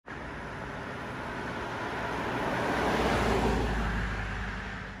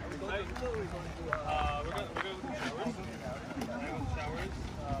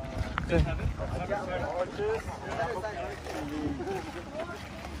Okay.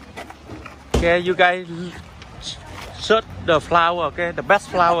 Okay, you guys search the flower, okay? The best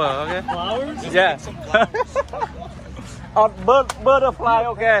flower, okay? Flowers? Yeah. On butterfly,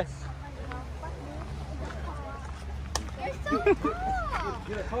 okay?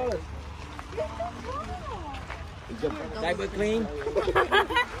 Diaper clean.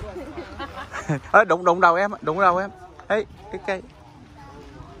 Đụng đầu em, đụng đầu em. Ê, cái cây.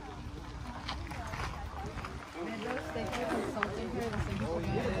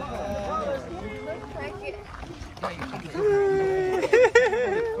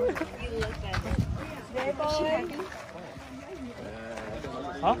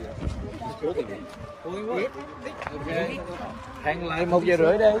 Hả? Okay. Hẹn lại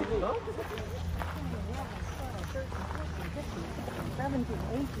 1:30 đi.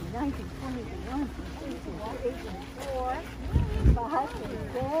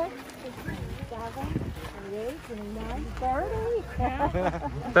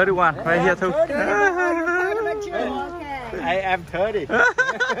 $31 right here too. I am 30.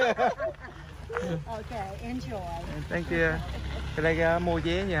 Okay, enjoy. Thank you. Cái đây mua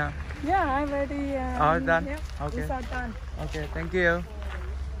vé nha. Yeah, I'm ready. Done. Yep, Okay. it's all done. Okay, thank you.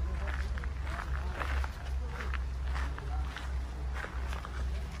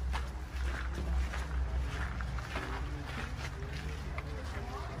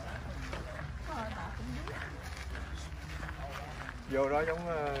 Vô đó giống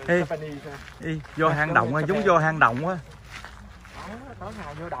Japanese ha. Vô hang động á, giống vô hang động á. Tối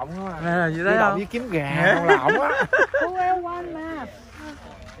nào vô động thôi. Nè, gì đấy Vô động không? với kiếm gà không là ổng á. Who else want map?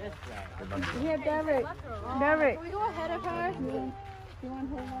 We have Derek. Derek. Can we go ahead of her? You want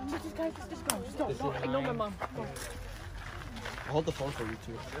hold on? Just guys, just go. Just go. Don't ignore my mom. Go. I'll hold the phone for you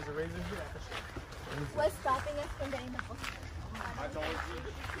too. What's stopping us from getting the book?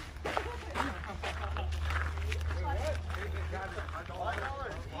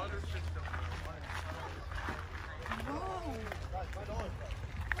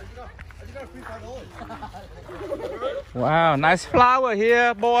 Wow, nice flower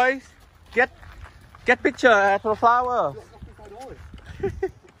here, boys. Get picture at the flower.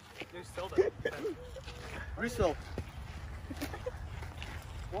 Refill.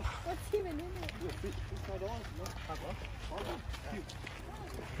 What's even in it?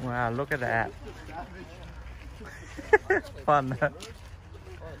 Wow, look at that. Fun.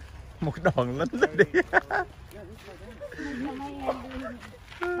 Một đoàn lính lên đi.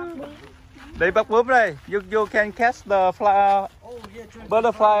 Đi bắt bướm đây. You can catch the flower,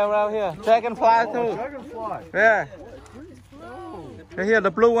 butterfly around here. Dragonfly too. Dragonfly. Yeah. Right here, the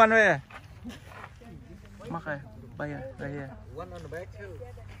blue one right here. Mắc rồi. Bay rồi. Right here. One on the back too.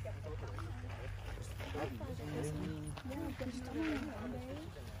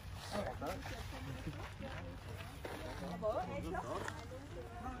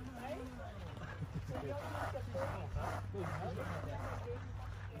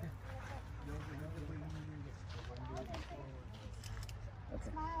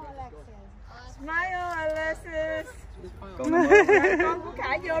 Smile, Alexis. Con của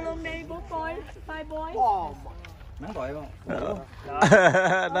Khải vô luôn đi, bố boy, bye boy. Nắng tội không?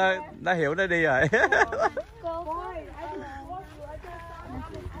 nó hiểu nó đi rồi.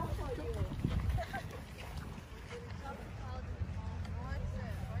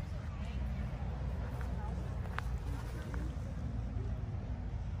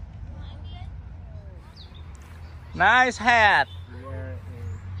 Nice hat.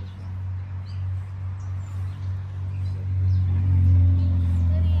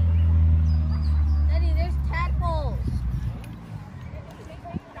 Daddy, there's tadpoles.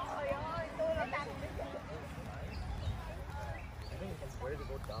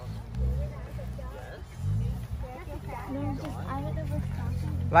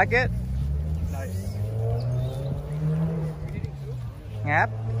 Like it? Ngáp.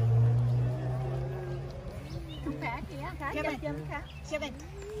 Khá kìa, Khá chụp cho Khá.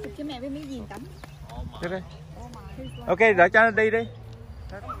 Chụp cho mẹ với mấy gì tắm. Đi đi. Ok, đợi cho nó đi đi.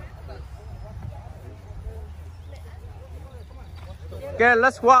 Okay,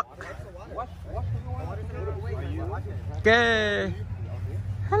 let's walk. Okay.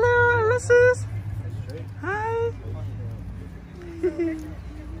 Hello, Alexis. Hi.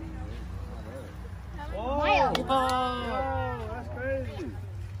 Wow. That's crazy.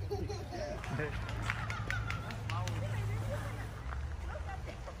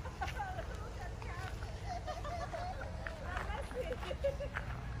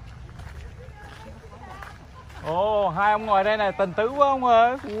 Ồ, hai ông ngồi đây này, tình tứ quá ông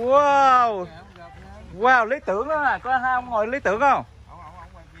ơi. Wow. Wow, lý tưởng đó nè, có hai ông ngồi lý tưởng không?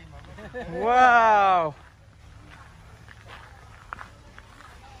 Wow.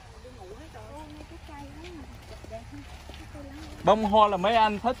 Bông hoa là mấy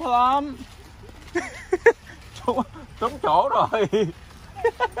anh thích lắm. Trúng chỗ rồi.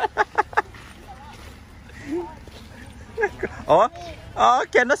 Ủa?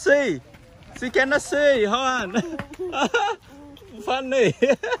 Cannot see. She cannot see. Hold on. Funny.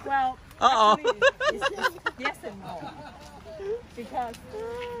 Well, Uh-oh. yes and no. Because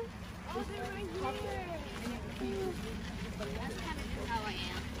How I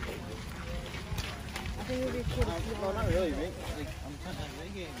am. No, not really, mate. Like, I'm trying to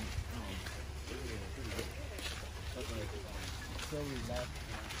make it. So relaxed.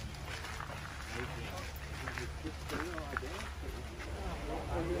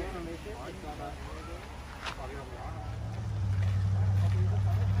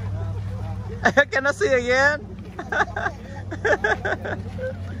 Cannot see again.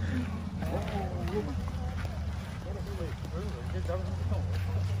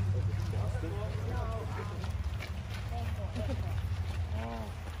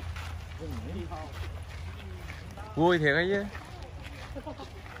 Vui thiệt ấy chứ.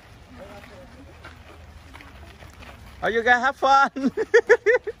 Are you guys have fun?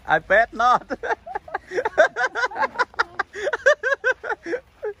 I bet not.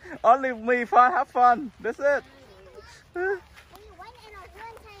 Only me fun, have fun. That's it. When you went in a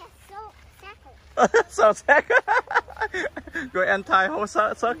one time so circle. So second. Go anti whole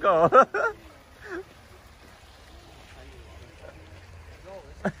circle.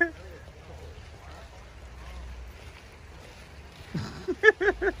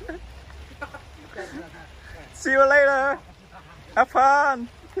 See you later. Have fun.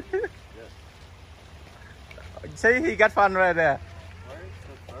 See, he got fun right there.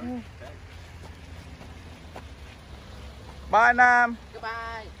 Bye, Nam.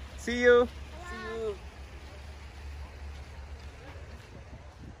 goodbye. See you. See you.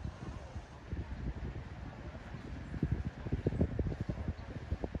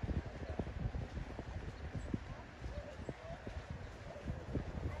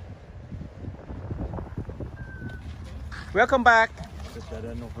 Welcome back. There's that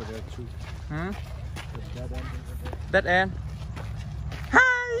end over there too. Hmm? There's that end over there. That end.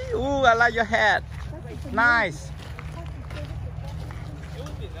 Hi. Ooh, I like your hat. Nice.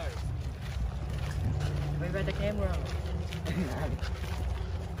 Where the camera?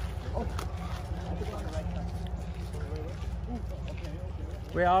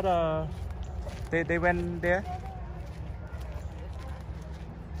 Where are they went there?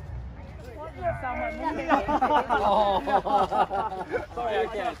 Sorry, I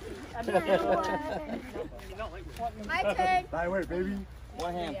can't. My turn. Die, wait, baby.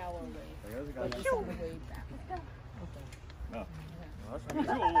 One hand. No.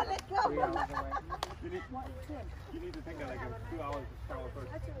 You need to think of like a 2 hours shower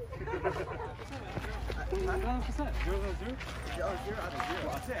first. 100%.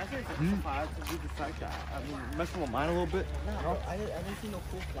 I say it's 5 to do the fact that I mean messing with mine a little bit. No, I didn't see no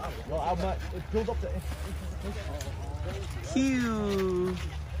cool flowers. Well, it built up the Cute.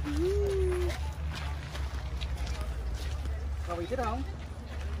 Sao bị chết không?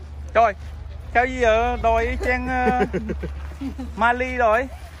 Rồi, sao giờ đòi trang Mali rồi.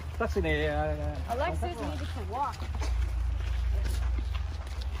 Taxi này Alexis needed to walk.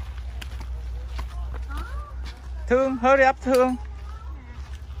 Thương, hurry up Thương.